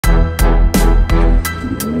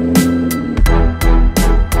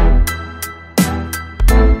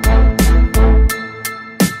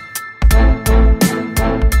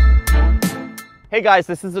Hey guys,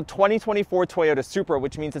 this is a 2024 Toyota Supra,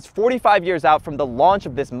 which means it's 45 years out from the launch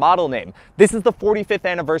of this model name. This is the 45th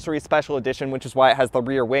anniversary special edition, which is why it has the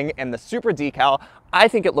rear wing and the Supra decal. I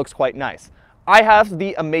think it looks quite nice. I have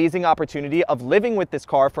the amazing opportunity of living with this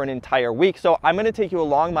car for an entire week, so I'm going to take you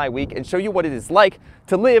along my week and show you what it is like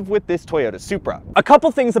to live with this Toyota Supra. A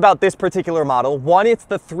couple things about this particular model. One, it's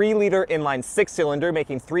the 3-liter inline 6-cylinder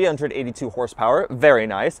making 382 horsepower, very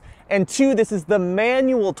nice. And two, this is the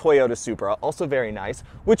manual Toyota Supra, also very nice,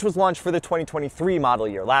 which was launched for the 2023 model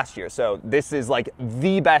year last year. So this is like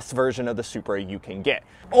the best version of the Supra you can get.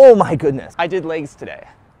 Oh my goodness, I did legs today.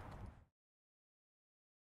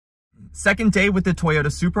 Second day with the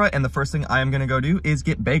Toyota Supra, and the first thing I am gonna go do is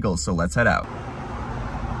get bagels, so let's head out.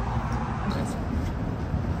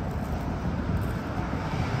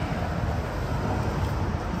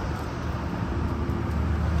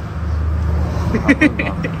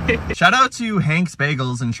 Shout out to Hank's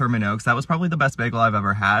Bagels in Sherman Oaks. That was probably the best bagel I've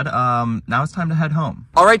ever had. Now it's time to head home.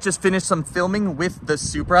 All right, just finished some filming with the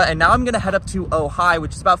Supra, and now I'm gonna head up to Ojai,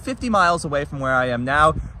 which is about 50 miles away from where I am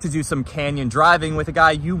now, to do some canyon driving with a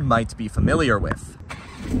guy you might be familiar with.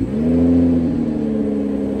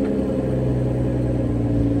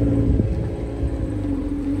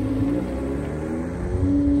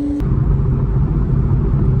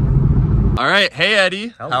 All right, hey Eddie,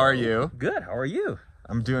 Hello. How are you? Good, how are you?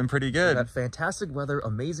 I'm doing pretty good. We've got fantastic weather,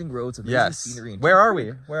 amazing roads, amazing scenery. Where are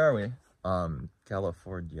we? Where are we?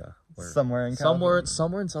 California. Somewhere in California?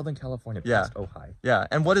 Somewhere in Southern California, Yeah. past Ojai. Yeah,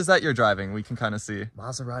 and what is that you're driving? We can kind of see.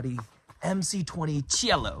 Maserati MC20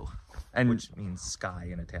 Cielo, And which means sky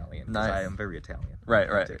in Italian. 'Cause Nice. I am very Italian.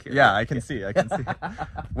 right. Yeah, I can see.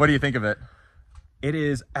 What do you think of it? It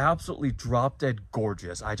is absolutely drop dead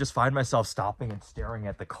gorgeous. I just find myself stopping and staring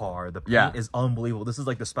at the car. The paint Yeah. is unbelievable. This is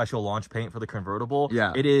like the special launch paint for the convertible.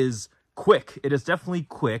 Yeah. It is quick. It is definitely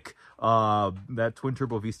quick. That twin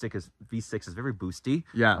turbo V6 is very boosty.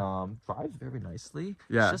 Yeah. Drives very nicely.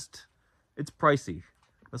 Yeah. It's pricey.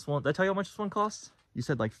 This one, did I tell you how much this one costs? You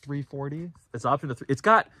said like 340? It's option to it's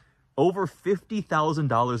got over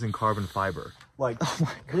 $50,000 in carbon fiber. Like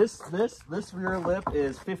this rear lip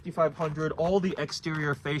is $5,500. All the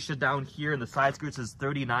exterior fascia down here and the side skirts is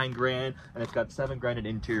 $39,000, and it's got $7,000 in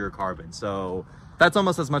interior carbon. So That's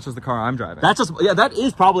almost as much as the car I'm driving. that's just that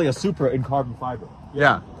is probably a Supra in carbon fiber.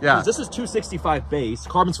 Yeah. This is $265 base.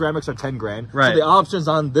 Carbon ceramics are $10,000. Right. So the options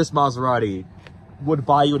on this Maserati would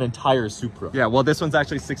buy you an entire Supra. Yeah, well, this one's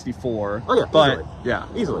actually 64. Oh yeah, but easily. yeah.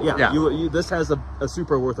 Easily, yeah. You this has a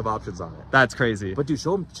Supra worth of options on it. That's crazy. But dude,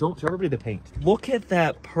 show everybody the paint. Look at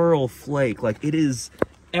that pearl flake. Like, it is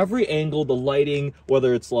every angle, the lighting,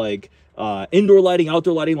 whether it's like indoor lighting,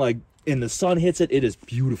 outdoor lighting, like and the sun hits it, it is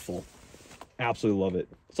beautiful. Absolutely love it.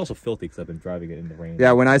 It's also filthy because I've been driving it in the rain.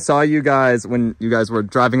 Yeah, when I saw you guys, when you guys were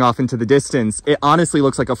driving off into the distance, it honestly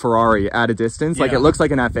looks like a Ferrari at a distance. Like, Yeah. it looks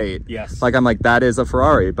like an F8. Yes. Like, I'm like, that is a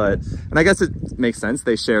Ferrari, but, and I guess it makes sense.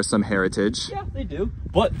 They share some heritage. Yeah, they do.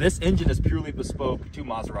 But this engine is purely bespoke to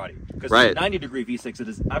Maserati. Because Right. it's a 90-degree V6. It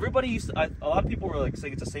is. Everybody used to, a lot of people were like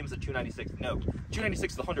saying it's the same as the 296. No,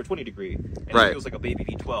 296 is 120-degree, and Right. it feels like a baby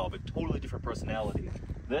V12. A totally different personality.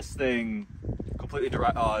 This thing, completely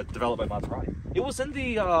developed by Maserati. It was in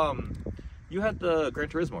the you had the Gran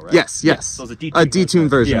Turismo, right? Yes. So it's A detuned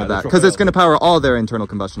version of that, because it's going to power all their internal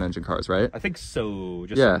combustion engine cars, right? I think so.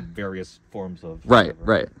 Just Yeah. in various forms of. Right.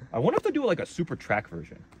 I wonder if they do like a super track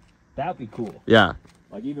version. That'd be cool. Yeah.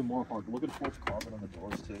 Like even more hard. Look at forged carbon on the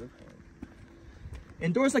doors too.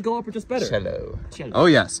 And doors that go up are just better. Cello. Cello. Oh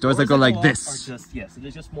yes, doors that go like up this. Are just, yes, it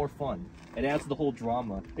is just more fun. It adds to the whole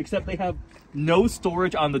drama. Except they have no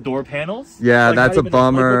storage on the door panels. Yeah, Like, that's not a even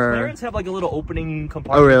bummer. Like, McLarens have like a little opening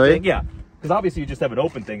compartment. Oh, really? Thing. Yeah. Because obviously you just have an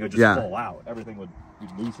open thing, it would just fall out. Everything would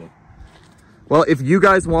you'd lose it. Well, if you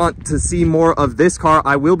guys want to see more of this car,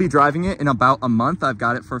 I will be driving it in about a month. I've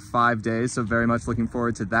got it for 5 days, so very much looking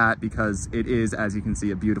forward to that, because it is, as you can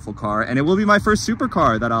see, a beautiful car, and it will be my first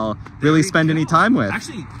supercar that I'll really spend any time with.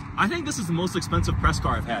 Actually, I think this is the most expensive press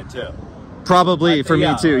car I've had too. Probably for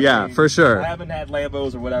me too, yeah, for sure. I haven't had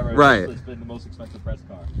Lambos or whatever. Right. It's been the most expensive press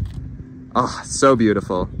car. Oh, so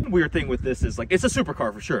beautiful. Weird thing with this is like it's a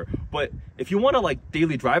supercar for sure, but if you want to like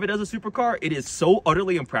daily drive it as a supercar, it is so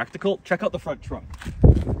utterly impractical. Check out the front trunk.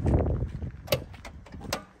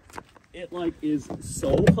 It like is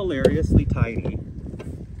so hilariously tiny.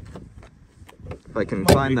 If I can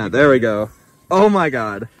find that, there we go. Oh my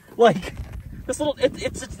God. Like this little, it's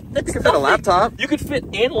You can fit a laptop. You could fit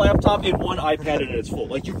a laptop in one iPad and it's full.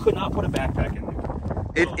 Like you could not put a backpack in there.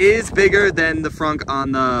 It is bigger than the frunk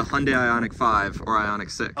on the Hyundai Ioniq 5 or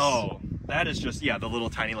Ioniq 6. Oh, that is just, yeah, the little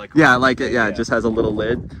tiny like... Yeah, like it, yeah, it just has a little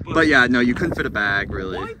lid. But yeah, no, you couldn't fit a bag,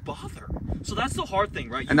 really. Why bother? So that's the hard thing,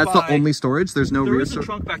 right? And that's the only storage? There's no rear storage? There is a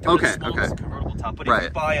trunk back there with a small convertible top, but if you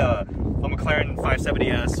buy a McLaren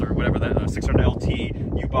 570S or whatever, that 600 LT,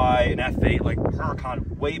 you buy an F8, like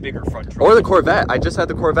Huracan, way bigger front trunk. Or the Corvette. I just had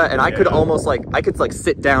the Corvette, and I could almost like, I could like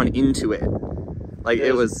sit down into it. Like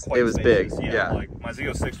it was big. Yeah. Like my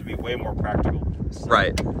Z06 would be way more practical. So.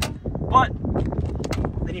 Right. But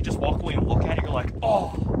then you just walk away and look at it, you're like,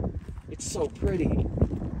 oh, it's so pretty.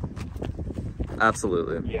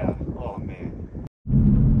 Absolutely. Yeah. Oh man.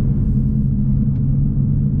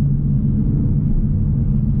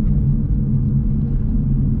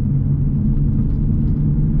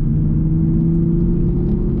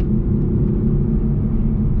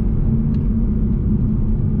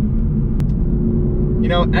 You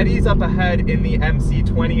know, Eddie's up ahead in the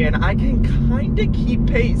MC20, and I can kind of keep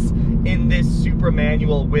pace in this Supra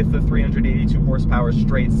Manual with the 382 horsepower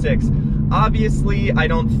straight six. Obviously, I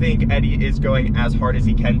don't think Eddie is going as hard as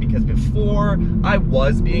he can, because before I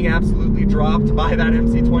was being absolutely dropped by that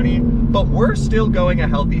MC20, but we're still going a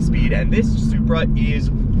healthy speed, and this Supra is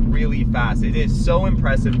really fast. It is so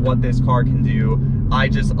impressive what this car can do. I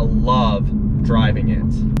just love driving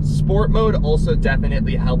it. Sport mode also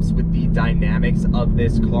definitely helps with the dynamics of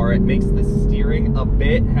this car. It makes the steering a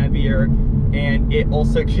bit heavier, and it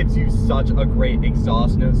also gives you such a great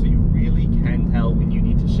exhaust note, so you really can tell when you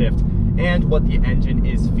need to shift and what the engine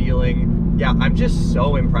is feeling. Yeah, I'm just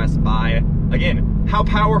so impressed by, again, how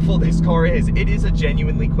powerful this car is. It is a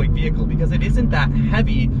genuinely quick vehicle because it isn't that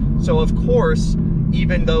heavy, so of course,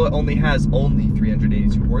 even though it only has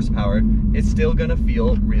 382 horsepower, it's still gonna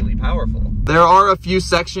feel really powerful. There are a few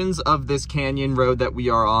sections of this canyon road that we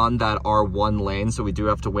are on that are one lane, so we do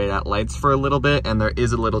have to wait at lights for a little bit, and there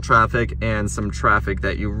is a little traffic and some traffic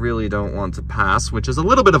that you really don't want to pass, which is a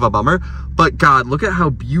little bit of a bummer. But God, look at how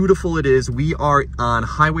beautiful it is. We are on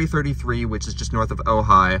Highway 33, which is just north of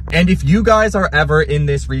Ojai. And if you guys are ever in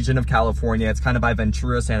this region of California, it's kind of by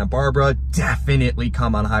Ventura, Santa Barbara, definitely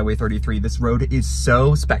come on Highway 33. This road is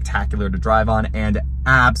so spectacular to drive on and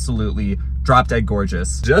absolutely drop dead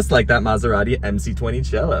gorgeous, just like that Maserati MC20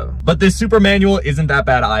 Cello. But this Supra Manual isn't that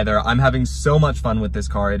bad either. I'm having so much fun with this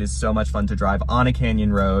car. It is so much fun to drive on a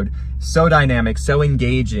canyon road, so dynamic, so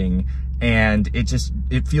engaging, and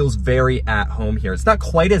it feels very at home here. It's not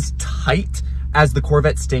quite as tight as the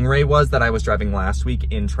Corvette Stingray was that I was driving last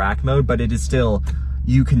week in track mode, but it is still,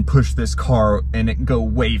 you can push this car and it go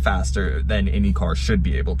way faster than any car should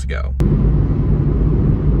be able to go.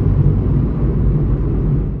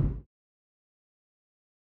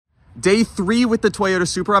 Day 3 with the Toyota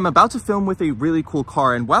Supra. I'm about to film with a really cool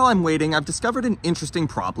car, and while I'm waiting, I've discovered an interesting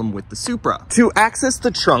problem with the Supra. To access the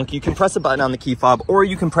trunk, you can press a button on the key fob, or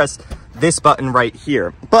you can press this button right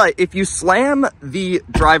here. But if you slam the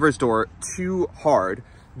driver's door too hard,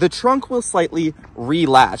 the trunk will slightly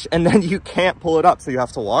relatch, and then you can't pull it up. So you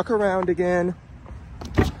have to walk around again,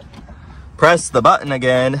 press the button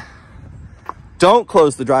again. Don't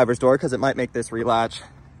close the driver's door because it might make this relatch.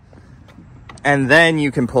 And then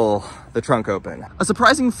you can pull the trunk open. A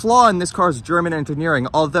surprising flaw in this car's German engineering,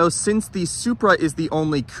 although since the Supra is the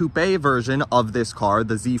only coupe version of this car,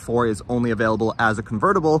 the Z4 is only available as a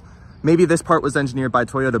convertible, maybe this part was engineered by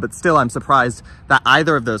Toyota, but still I'm surprised that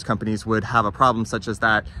either of those companies would have a problem such as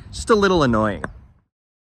that. Just a little annoying.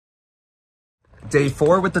 Day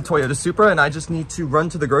 4 with the Toyota Supra, and I just need to run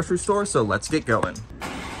to the grocery store, so let's get going.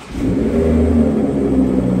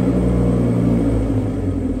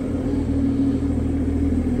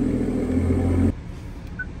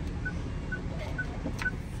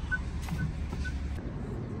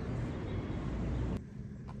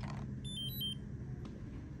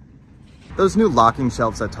 Those new locking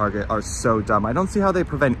shelves at Target are so dumb. I don't see how they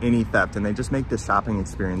prevent any theft, and they just make the shopping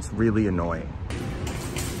experience really annoying.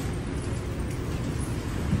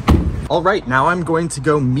 All right, now I'm going to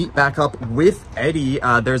go meet back up with Eddie.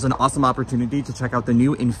 There's an awesome opportunity to check out the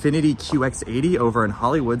new Infiniti QX80 over in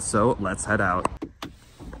Hollywood, so let's head out.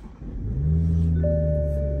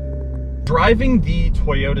 Driving the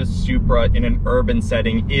Toyota Supra in an urban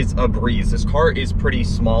setting is a breeze. This car is pretty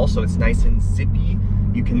small, so it's nice and zippy.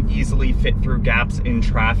 You can easily fit through gaps in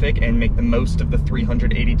traffic and make the most of the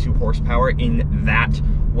 382 horsepower in that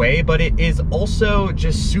way, but it is also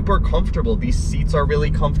just super comfortable. These seats are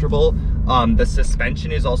really comfortable. The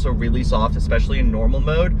suspension is also really soft, especially in normal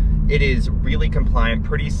mode. It is really compliant,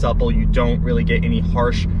 pretty supple. You don't really get any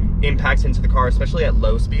harsh impacts into the car, especially at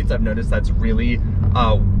low speeds. I've noticed that's really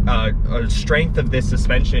a strength of this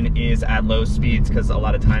suspension is at low speeds, because a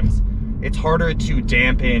lot of times it's harder to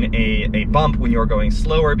dampen a bump when you're going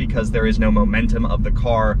slower because there is no momentum of the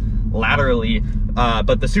car laterally.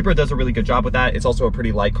 But the Supra does a really good job with that. It's also a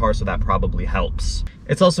pretty light car, so that probably helps.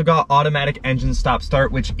 It's also got automatic engine stop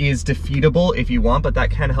start, which is defeatable if you want, but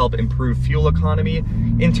that can help improve fuel economy.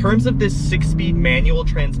 In terms of this 6-speed manual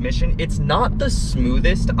transmission, it's not the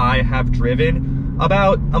smoothest I have driven.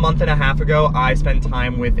 About a month and a half ago, I spent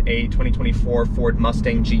time with a 2024 Ford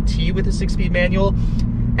Mustang GT with a 6-speed manual,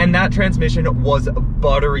 and that transmission was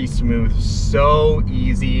buttery smooth, so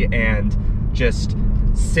easy and just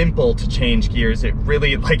simple to change gears. It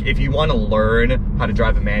really, like, if you want to learn how to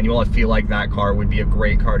drive a manual, I feel like that car would be a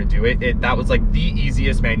great car to do it. That was like the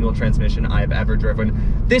easiest manual transmission I've ever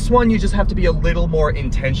driven. This one, you just have to be a little more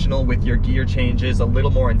intentional with your gear changes, a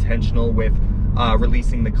little more intentional with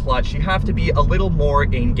releasing the clutch. You have to be a little more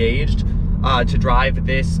engaged to drive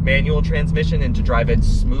this manual transmission and to drive it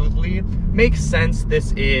smoothly. Makes sense.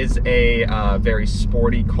 This is a very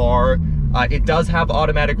sporty car. It does have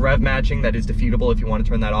automatic rev matching that is defeatable if you want to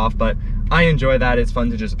turn that off, but I enjoy that. It's fun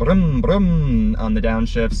to just brum, brum on the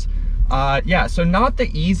downshifts. Yeah, so not the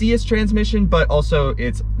easiest transmission, but also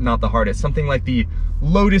it's not the hardest. Something like the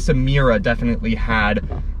Lotus Emira definitely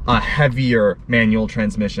had a heavier manual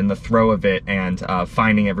transmission. The throw of it and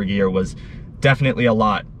finding every gear was definitely a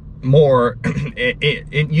lot more,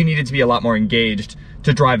 you needed to be a lot more engaged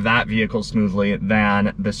to drive that vehicle smoothly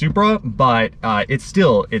than the Supra, but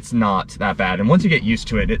it's not that bad. And once you get used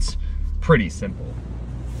to it, it's pretty simple.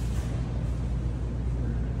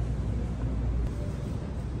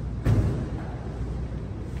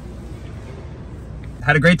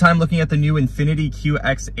 Had a great time looking at the new Infiniti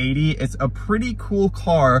QX80. It's a pretty cool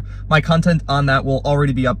car. My content on that will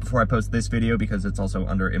already be up before I post this video because it's also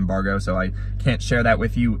under embargo, so I can't share that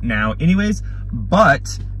with you now anyways.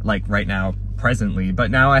 But, like right now, presently, but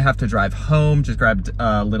now I have to drive home. Just grabbed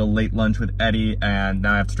a little late lunch with Eddie, and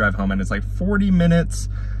now I have to drive home, and it's like 40 minutes.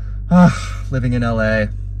 Living in LA,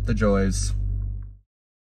 the joys.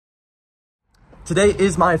 Today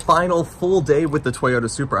is my final full day with the Toyota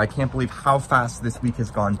Supra. I can't believe how fast this week has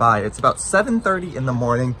gone by. It's about 7:30 in the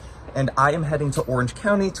morning, and I am heading to Orange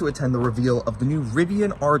County to attend the reveal of the new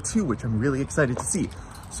Rivian R2, which I'm really excited to see.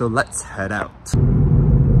 So let's head out.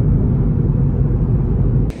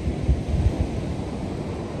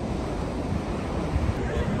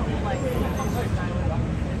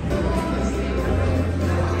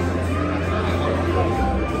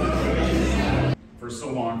 For so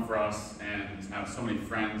long for us, and to have so many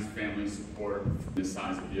friends, family support for this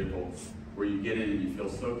size of vehicle, where you get in and you feel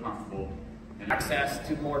so comfortable. And access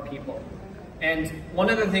to more people. And one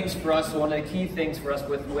of the things for us, one of the key things for us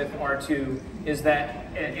with R2 is that,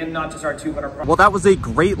 and not just R2, but our... Well, that was a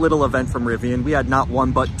great little event from Rivian. We had not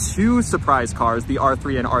one, but two surprise cars, the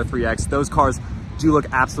R3 and R3X. Those cars do look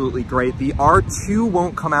absolutely great. The R2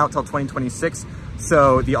 won't come out till 2026.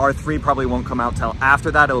 So the R3 probably won't come out till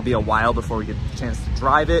after that. It'll be a while before we get the chance to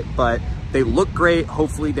drive it, but they look great.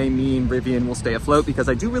 Hopefully they mean Rivian will stay afloat because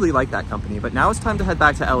I do really like that company. But now it's time to head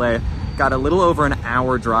back to LA. Got a little over an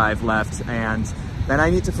hour drive left, and then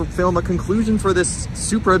I need to film a conclusion for this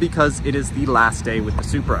Supra because it is the last day with the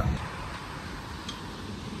Supra.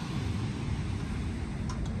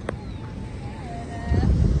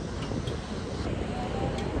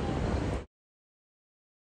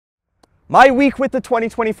 My week with the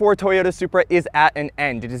 2024 Toyota Supra is at an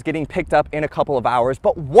end. It is getting picked up in a couple of hours,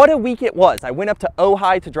 but what a week it was. I went up to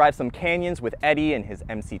Ojai to drive some canyons with Eddie and his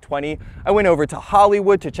MC20. I went over to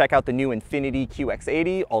Hollywood to check out the new Infiniti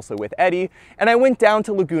QX80, also with Eddie. And I went down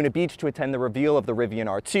to Laguna Beach to attend the reveal of the Rivian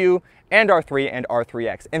R2 and R3 and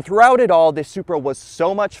R3X. And throughout it all, this Supra was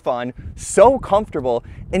so much fun, so comfortable,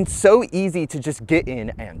 and so easy to just get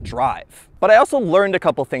in and drive. But I also learned a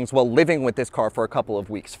couple things while living with this car for a couple of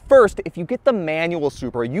weeks. First, if you get the manual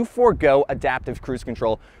Supra, you forego adaptive cruise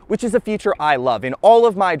control, which is a feature I love. In all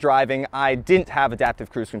of my driving, I didn't have adaptive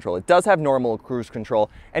cruise control. It does have normal cruise control.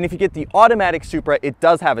 And if you get the automatic Supra, it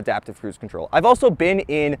does have adaptive cruise control. I've also been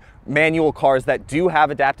in manual cars that do have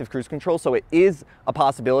adaptive cruise control, so it is a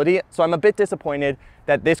possibility. So I'm a bit disappointed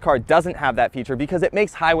that this car doesn't have that feature because it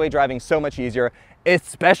makes highway driving so much easier,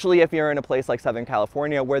 especially if you're in a place like Southern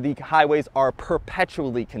California where the highways are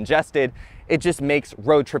perpetually congested. It just makes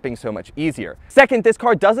road tripping so much easier. Second, this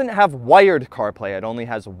car doesn't have wired CarPlay. It only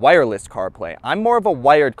has wireless CarPlay. I'm more of a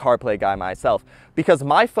wired CarPlay guy myself, because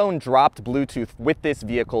my phone dropped Bluetooth with this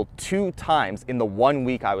vehicle 2 times in the 1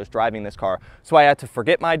 week I was driving this car. So I had to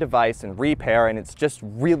forget my device and repair, and it's just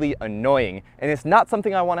really annoying. And it's not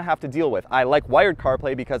something I want to have to deal with. I like wired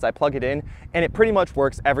CarPlay because I plug it in and it pretty much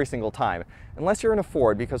works every single time. Unless you're in a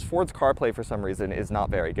Ford, because Ford's CarPlay for some reason is not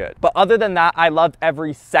very good. But other than that, I loved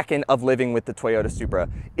every second of living with the Toyota Supra.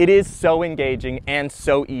 It is so engaging and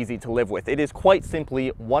so easy to live with. It is quite simply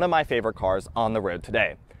one of my favorite cars on the road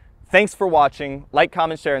today. Thanks for watching. Like,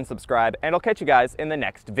 comment, share, and subscribe, and I'll catch you guys in the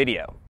next video.